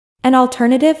An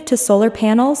alternative to solar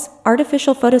panels,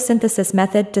 artificial photosynthesis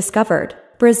method discovered.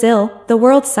 Brazil, the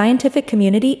world's scientific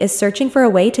community is searching for a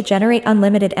way to generate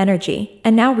unlimited energy,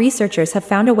 and now researchers have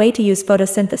found a way to use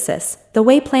photosynthesis, the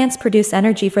way plants produce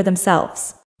energy for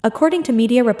themselves. According to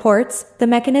media reports, the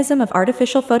mechanism of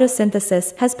artificial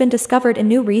photosynthesis has been discovered in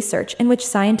new research in which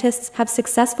scientists have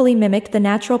successfully mimicked the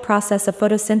natural process of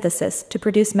photosynthesis to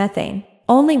produce methane.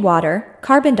 Only water,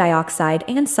 carbon dioxide,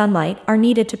 and sunlight are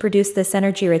needed to produce this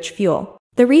energy-rich fuel.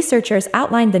 The researchers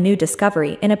outlined the new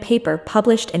discovery in a paper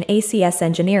published in ACS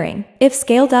Engineering. If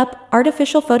scaled up,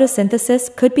 artificial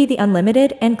photosynthesis could be the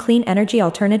unlimited and clean energy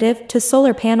alternative to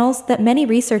solar panels that many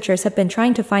researchers have been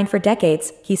trying to find for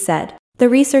decades, he said. The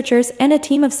researchers and a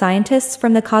team of scientists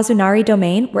from the Kazunari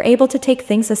domain were able to take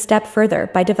things a step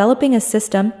further by developing a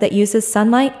system that uses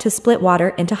sunlight to split water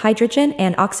into hydrogen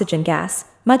and oxygen gas,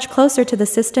 much closer to the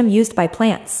system used by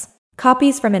plants.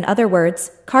 Copies from, in other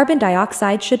words, carbon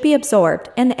dioxide should be absorbed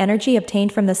and the energy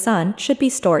obtained from the sun should be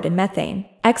stored in methane.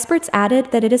 Experts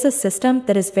added that it is a system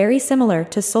that is very similar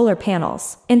to solar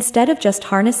panels. Instead of just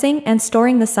harnessing and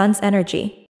storing the sun's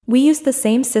energy, we use the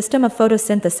same system of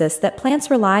photosynthesis that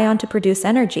plants rely on to produce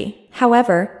energy.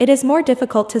 However, it is more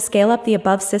difficult to scale up the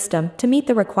above system to meet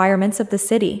the requirements of the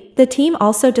city. The team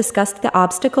also discussed the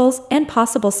obstacles and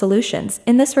possible solutions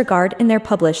in this regard in their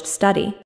published study.